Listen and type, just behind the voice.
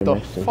The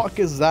fuck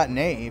is that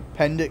name?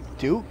 Pendic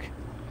Duke?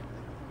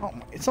 Oh,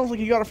 it sounds like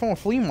you got it from a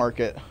flea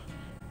market.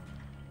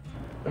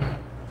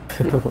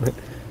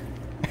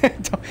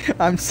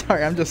 I'm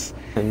sorry, I'm just...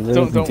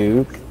 Don't...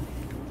 Duke?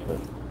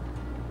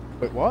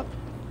 Wait, what?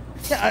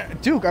 Yeah,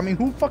 Duke, I mean,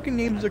 who fucking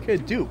names their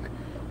kid Duke?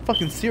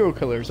 Fucking serial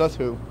killers, that's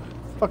who.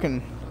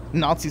 Fucking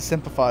Nazi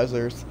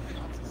sympathizers.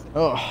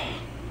 Ugh.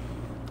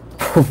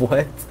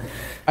 What?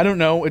 I don't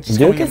know, it's just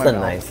Duke is a mouth.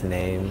 nice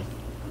name.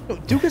 No,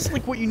 Duke is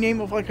like what you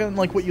name of like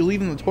what you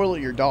leave in the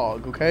toilet your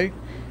dog, okay?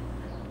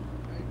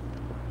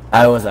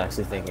 I was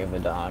actually thinking of a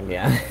dog,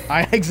 yeah.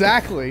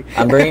 Exactly.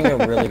 I'm bringing a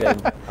really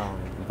good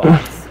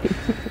box.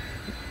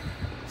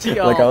 See,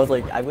 like I was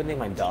like, I would name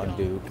my dog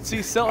Duke.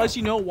 See, so as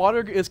you know, Water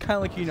is kind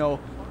of like, you know,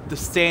 the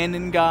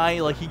stand-in guy.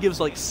 Like he gives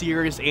like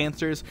serious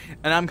answers,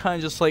 and I'm kind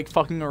of just like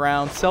fucking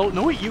around. So,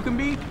 know what you can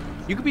be?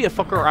 You could be a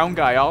fuck around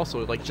guy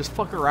also. Like just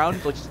fuck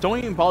around. Like just don't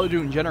even bother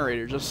doing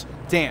generator. Just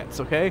dance,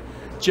 okay?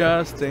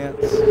 Just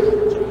dance.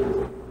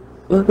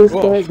 Well, this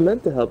guy's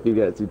meant to help you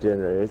guys do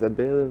generators. I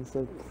barely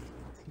said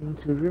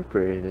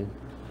recuperated.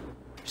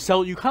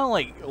 So you kind of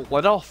like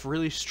let off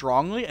really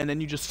strongly, and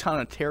then you just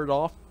kind of tear it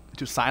off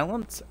to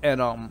silence,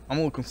 and I'm a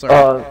little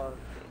concerned.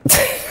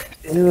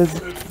 It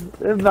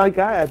was my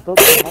guy. I built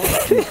the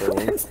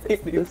house.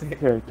 This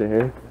character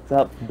here. It's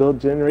help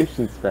build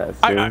generations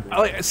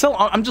faster. So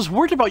I'm just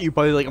worried about you,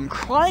 buddy. Like I'm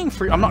crying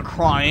for you. I'm not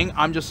crying.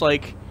 I'm just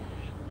like,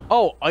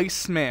 oh,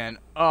 Iceman.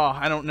 Oh,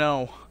 I don't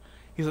know.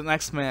 He's an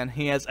X-Man.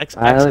 He has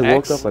XXX. I only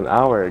woke up an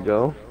hour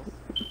ago.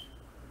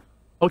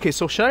 Okay,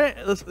 so should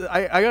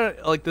I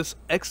got like this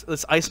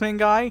Iceman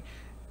guy,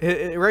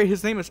 right?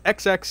 His name is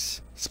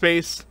XX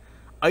space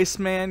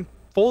Iceman,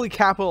 fully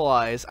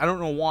capitalized. I don't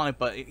know why,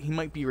 but he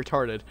might be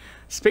retarded.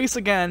 Space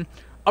again,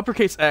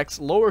 uppercase X,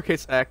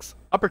 lowercase x,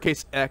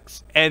 uppercase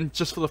X, and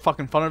just for the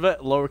fucking fun of it,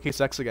 lowercase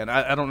x again.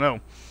 I don't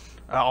know.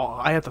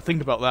 I have to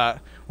think about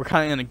that. We're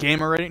kind of in a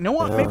game already. You know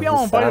what? Maybe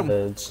I'll invite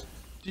him.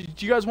 Do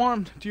you guys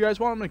want him? Do you guys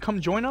want him to come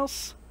join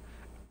us?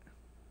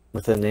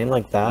 With a name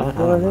like that? I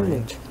don't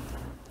mind.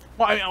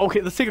 Well, I mean,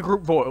 okay, let's take a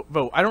group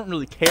vote. I don't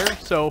really care.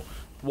 So,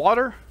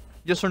 Water,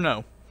 yes or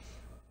no?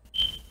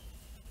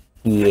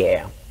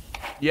 Yeah.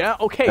 Yeah.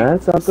 Okay.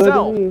 That's not good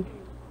to me.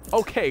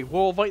 Okay,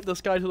 we'll invite this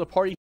guy to the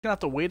party. He's gonna have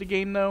to wait a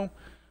game though.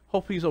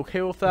 Hope he's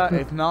okay with that.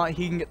 If not,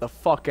 he can get the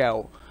fuck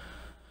out.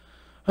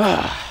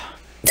 Was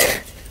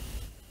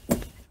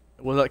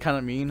that kind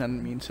of mean? I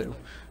didn't mean to.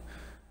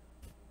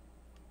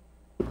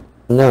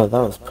 No, that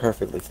was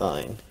perfectly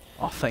fine.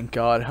 Oh, thank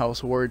God. I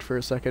was worried for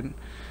a second.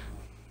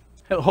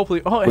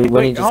 Hopefully. Oh, hey,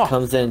 when he just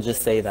comes in,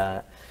 just say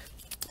that.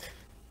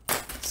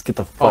 Just get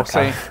the fuck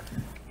out.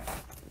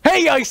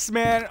 Hey,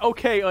 Iceman!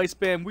 Okay,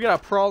 Iceman, we got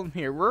a problem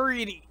here. We're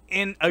already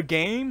in a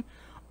game,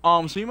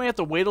 so you might have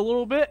to wait a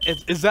little bit.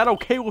 Is that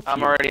okay with you?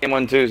 I'm already in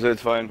one too, so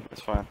it's fine.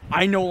 It's fine.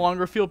 I no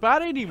longer feel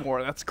bad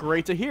anymore. That's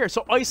great to hear.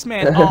 So,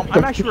 Iceman,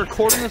 I'm actually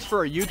recording this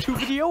for a YouTube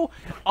video.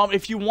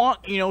 If you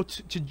want, you know,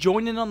 to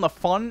join in on the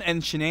fun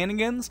and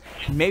shenanigans,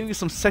 maybe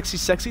some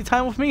sexy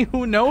time with me,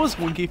 who knows,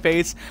 winky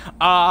face,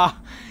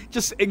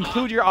 just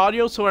include your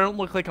audio so I don't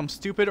look like I'm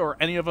stupid or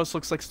any of us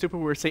looks like stupid.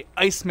 We say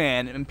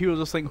Iceman and people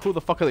just think, who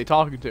the fuck are they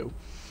talking to?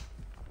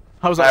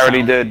 How's that? I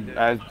already did.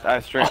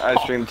 I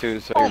streamed too.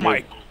 So oh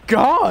my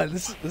God,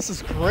 this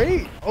is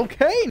great.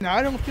 Okay, now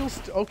I don't feel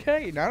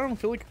okay. Now I don't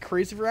feel like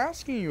crazy for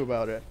asking you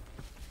about it.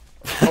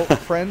 Oh,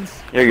 friends.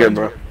 You're good,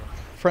 bro.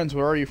 Friends,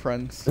 where are you,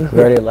 friends? We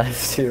already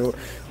left you.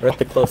 We're at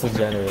the closest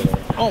generator.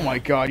 Oh my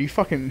God, you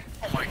fucking.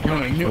 Oh my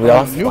God, we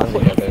all spawned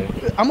together.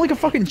 I'm like a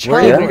fucking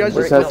child. You guys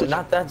just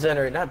not that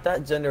generator. Not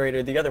that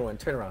generator. The other one.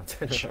 Turn around.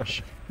 Turn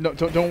around. No,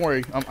 don't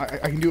worry.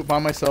 I can do it by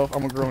myself.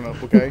 I'm a grown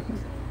up. Okay.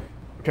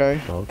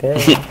 Okay. Okay.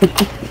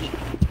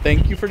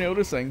 Thank you for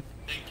noticing.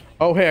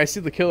 Oh hey, I see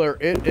the killer.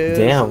 It is.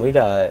 Damn, we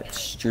got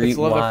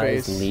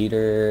streetwise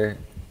leader.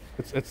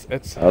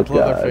 It's oh,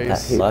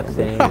 Leatherface. Luck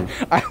thing.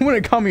 I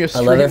want to call me a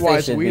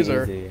streetwise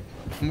Weezer.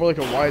 I'm more like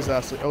a wise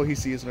ass. Oh, he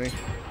sees me.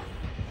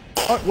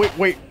 Oh,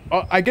 wait.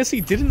 I guess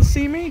he didn't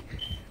see me.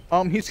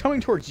 He's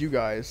coming towards you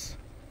guys.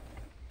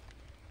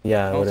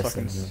 Yeah, I would have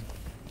seen seen him.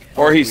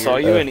 Or he saw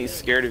you and he's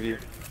scared of you.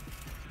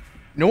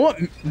 Know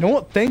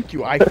what? Thank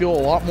you. I feel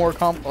a lot more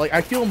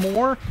I feel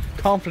more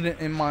confident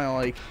in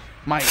my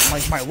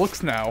my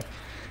looks now.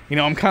 You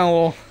know, I'm kind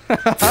of a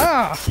little.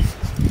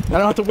 I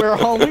don't have to wear a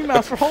Halloween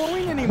mask for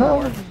Halloween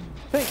anymore.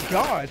 Thank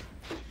God.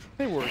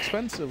 They were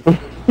expensive.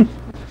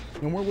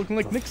 No more looking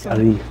like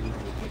Nixon.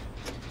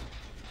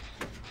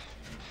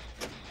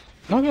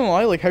 Not gonna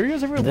lie, like, have you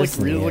guys ever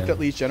really looked at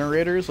these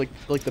generators, like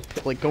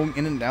going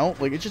in and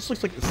out? Like, it just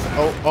looks like this.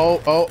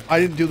 Oh! I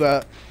didn't do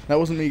that. That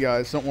wasn't me,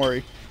 guys. Don't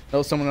worry. That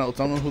was someone else.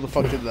 I don't know who the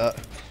fuck did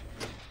that.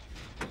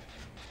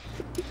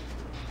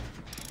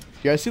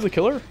 You guys see the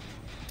killer?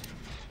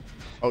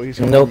 Oh, he's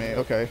coming to me.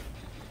 Okay.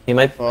 He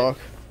might. Fuck.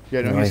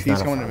 Yeah, no, he's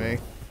coming to me.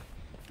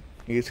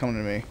 He's coming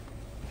to me.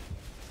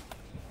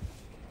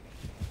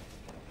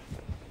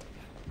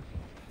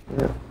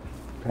 Yeah.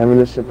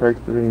 Premonition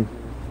perk 3.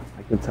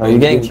 Are you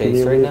getting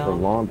chased right now?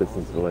 From long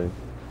distance away.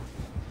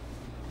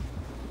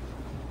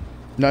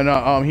 No,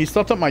 no, he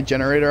stepped up my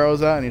generator I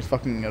was at and he's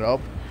fucking it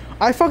up.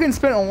 I fucking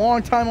spent a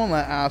long time on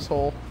that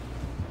asshole.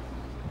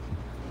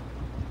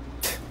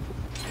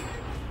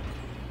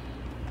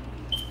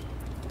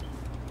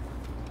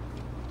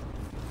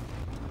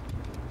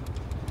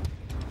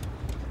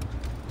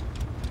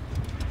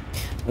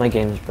 My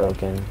game's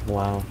broken.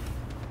 Wow.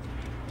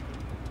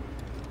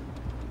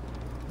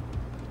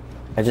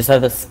 I just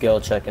have a skill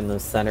check in the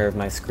center of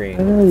my screen.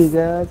 Oh, you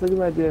guys, look at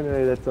my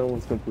generator. That's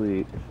almost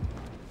complete.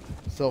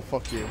 So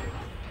fuck you.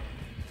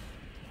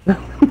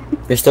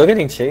 You're still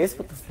getting chased?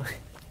 What the fuck?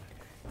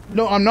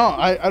 No, I'm not.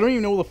 I don't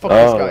even know who the fuck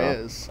this guy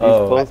is. He's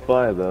Oh. close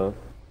by, though.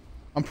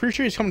 I'm pretty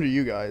sure he's coming to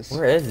you guys.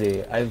 Where is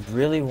he? I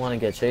really want to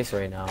get chased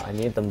right now. I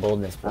need them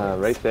boldness points.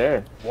 Right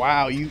there.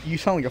 Wow, you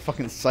sound like a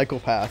fucking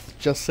psychopath.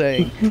 Just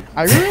saying.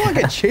 I really want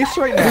to get chased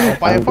right now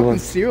by a fucking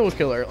serial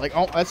killer. Like,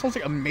 oh, that sounds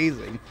like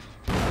amazing.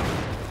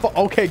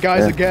 Okay,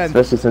 guys, Yeah, again,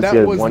 especially since that you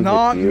had was one hit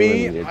not to you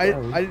me. and you're I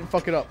down. didn't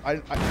fuck it up.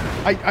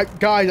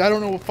 Guys, I don't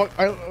know what fuck.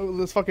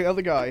 This fucking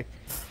other guy.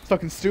 It's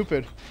fucking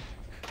stupid.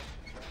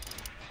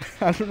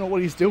 I don't know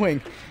what he's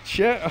doing.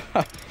 Shit.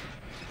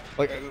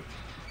 Like,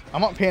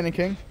 I'm not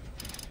panicking.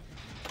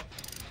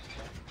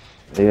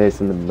 Yeah,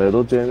 it's in the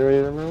middle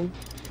generator room.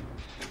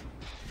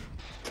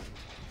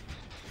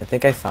 I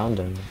think I found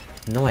him.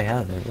 No, I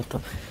haven't. What the?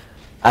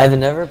 I've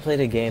never played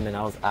a game and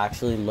I was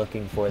actually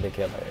looking for the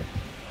killer.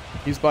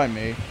 He's by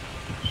me.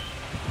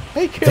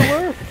 Hey,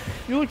 killer!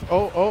 You look.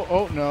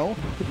 Oh,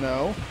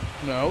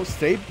 no.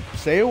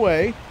 Stay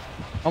away.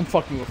 I'm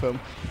fucking with him.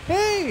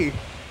 Hey!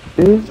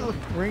 Dude,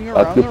 Ring I'll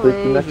around the complete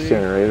the next rosy.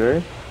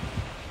 generator.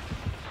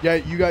 Yeah,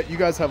 you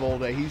guys have all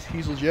day.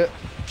 He's legit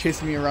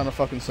chasing me around a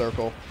fucking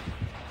circle.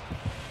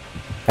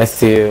 I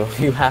see you.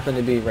 You happen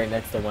to be right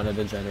next to one of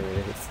the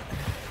generators.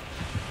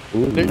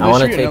 Ooh. There I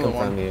want to should be take another him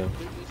one. from you.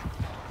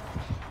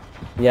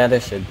 Yeah, there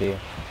should be.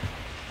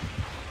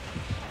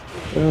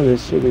 Oh, there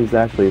should be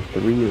exactly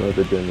 3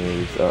 other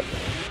generators up.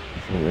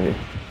 Alright.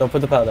 Don't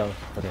put the pile down.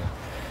 Okay.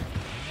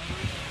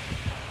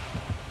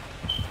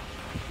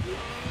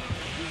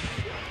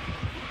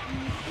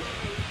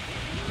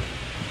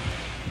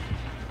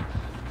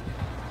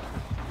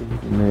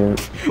 Man.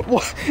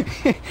 What?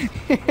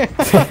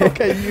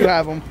 Okay, you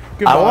have him.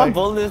 Goodbye. I want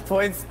bonus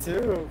points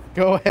too.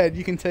 Go ahead.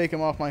 You can take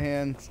him off my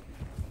hands.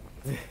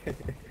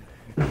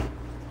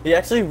 He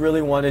actually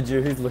really wanted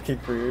you. He's looking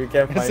for you. He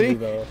can't Is find he? you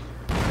though.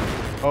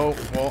 Oh,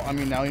 well, I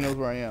mean, now he knows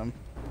where I am.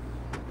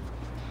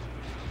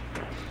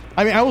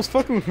 I mean, I was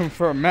fucking with him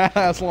for a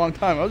mad-ass long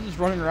time. I was just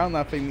running around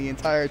that thing the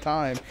entire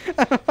time.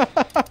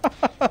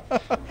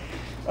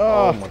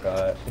 Oh my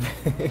god.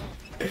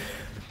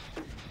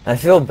 I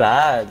feel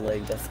bad.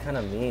 Like, that's kind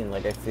of mean.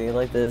 Like, I feel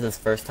like this is his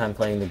first time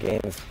playing the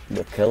games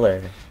with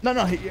Killer.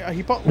 No,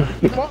 he bought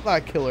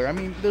that killer. I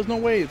mean, there's no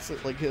way it's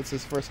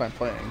his first time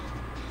playing.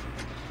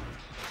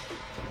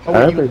 Oh,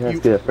 I wait, don't think it has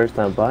to be a first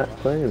time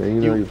playing, and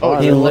you know you- you oh,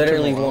 bought He it. you left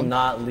literally him will alone.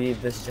 not leave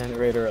this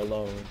generator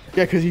alone.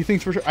 Yeah, because he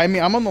thinks for sure. I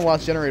mean, I'm on the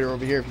last generator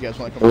over here. If you guys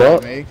want to come Hello?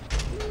 with me.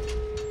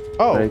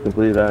 Oh, Alright,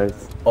 complete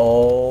ice.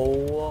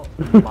 Oh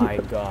my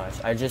gosh.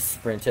 I just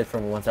sprinted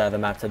from one side of the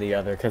map to the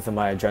other because of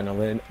my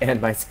adrenaline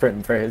and my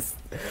sprint burst.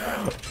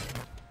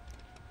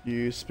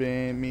 you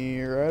spin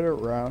me right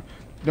around.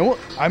 You know what?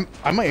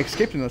 I might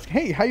escape in this.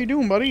 Hey, how you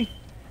doing, buddy?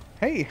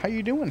 Hey, how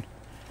you doing?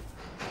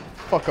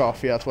 Fuck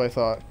off. Yeah, that's what I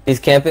thought. He's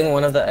camping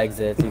one of the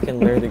exits. You can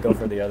literally go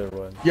for the other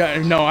one.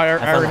 Yeah, no, I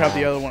found already the have the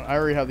hatch. other one. I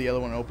already have the other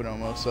one open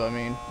almost. So I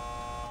mean,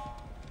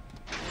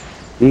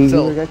 You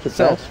Sel, got your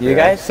Sel, fast You track.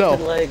 guys Sel,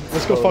 could, like,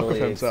 let's go fuck with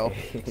totally him, Sel.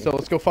 escape. So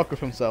let's go fuck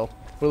with him, Sel.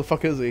 Where the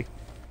fuck is he?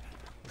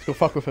 Let's go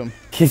fuck with him.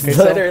 He's Okay,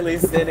 Sel, literally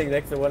sitting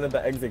next to one of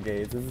the exit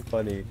gates. This is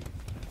funny.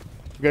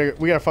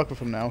 we gotta fuck with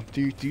him now.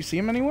 Do you see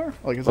him anywhere?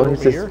 Like, is it Oh, over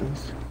he's just, here?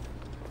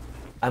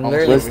 I'm Almost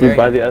literally over let's here. do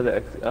by staring. the other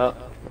exit. Oh,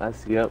 I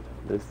see. Yep,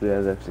 this is the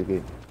other exit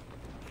gate.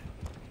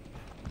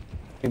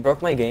 He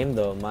broke my game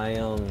though.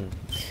 My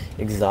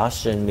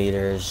exhaustion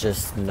meter is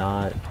just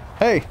not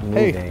Hey,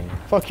 moving. hey,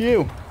 fuck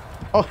you.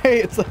 Oh, hey,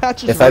 it's the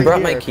hatches If right I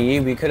brought my here. key,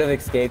 we could have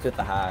escaped with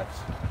the hatch.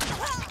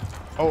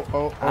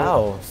 Oh.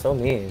 Ow, so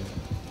mean.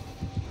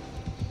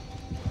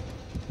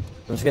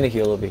 I'm just gonna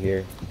heal over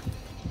here.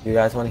 You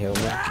guys want to heal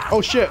me?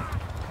 Oh shit.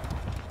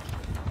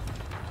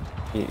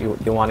 You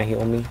want to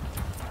heal me?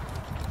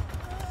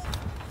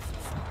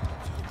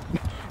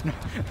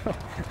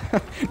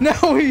 No,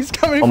 he's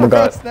coming Oh my for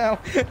God. us now.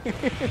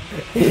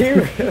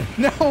 Is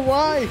No,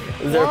 why?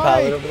 there a Why?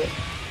 pallet over there?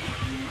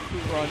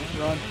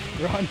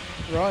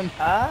 Run.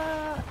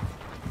 Ah!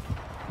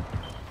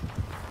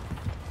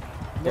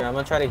 Here, I'm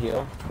gonna try to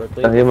heal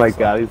quickly. Oh my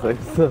god, he's like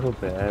so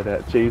bad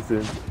at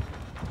chasing.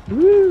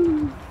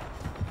 Woo!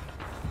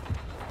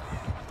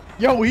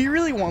 Yo, he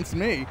really wants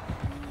me.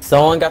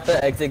 Someone got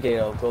the exit gate.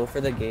 Oh, go for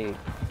the gate.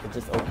 It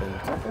just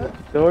opened.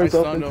 Door's I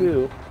open stunned him.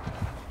 too.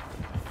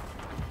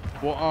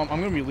 Well, I'm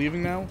gonna be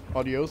leaving now.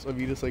 Adios,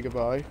 Avita, say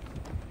goodbye.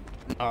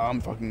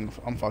 I'm fucking.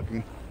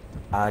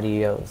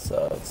 Adios.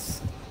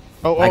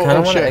 Oh, I kind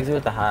of want to shit. exit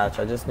with the hatch.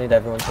 I just need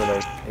everyone to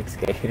like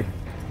escape.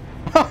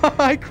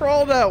 I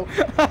crawled out.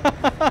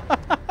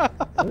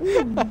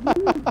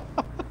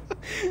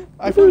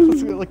 I feel like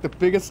this is like the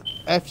biggest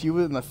FU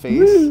in the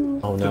face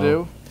Oh to no.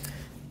 do.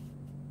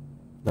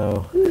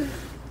 No.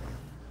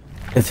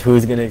 It's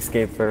who's gonna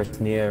escape first,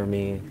 me or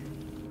me?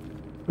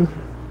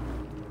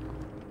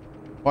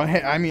 Well,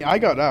 I mean, I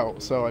got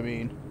out, so I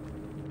mean.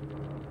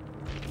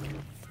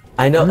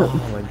 I know.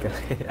 Oh my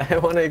god. I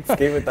want to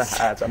escape with the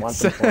hatch. I want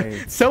some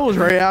points. Cell was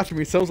right after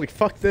me. Cell was like,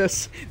 "Fuck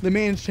this! The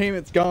main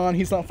entertainment's gone.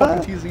 He's not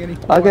fucking teasing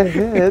anymore." I got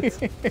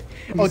hit.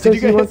 Oh, did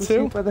you get hit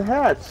too? By the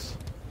hatch.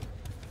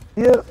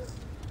 Yep.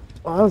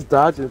 Well, I was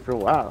dodging for a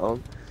while.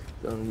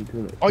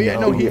 Oh yeah,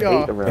 no, he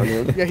around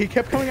him. yeah, he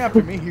kept coming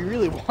after me. He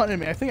really wanted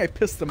me. I think I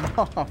pissed him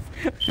off.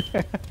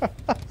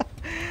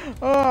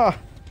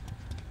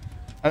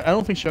 I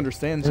don't think she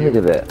understands you.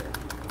 Look at that.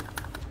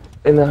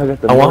 And now I got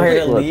the I want her to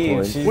most blood leave.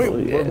 points. She's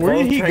Wait, where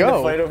did he trying go?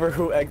 to fight over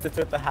who exits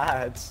with the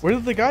hatch. Where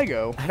did the guy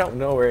go? I don't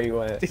know where he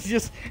went. Did he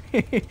just?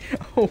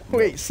 Oh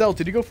wait, Cell,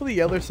 did you go for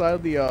the other side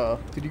of the?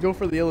 Did you go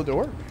for the other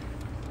door?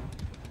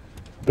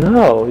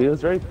 No, he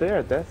was right there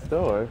at that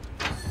store.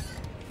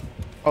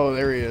 Oh,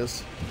 there he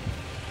is.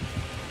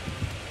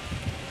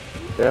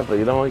 Yeah, but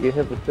you don't want to get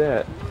hit with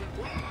that.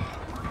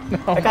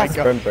 Oh I got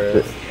sprint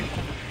burst.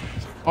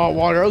 Oh,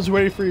 Water, I was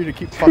waiting for you to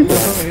keep fucking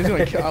with him. He's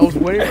gonna kill. I was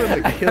waiting for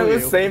him to kill you. I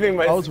was saving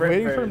my I was sprint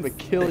waiting for him to burst.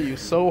 kill you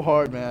so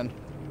hard, man.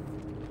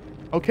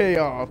 Okay,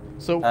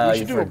 so we You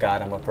should do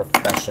forgot I'm a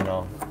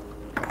professional.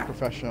 a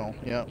professional.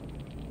 Yeah.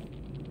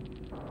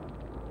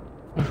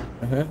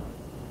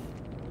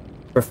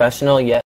 Professional yet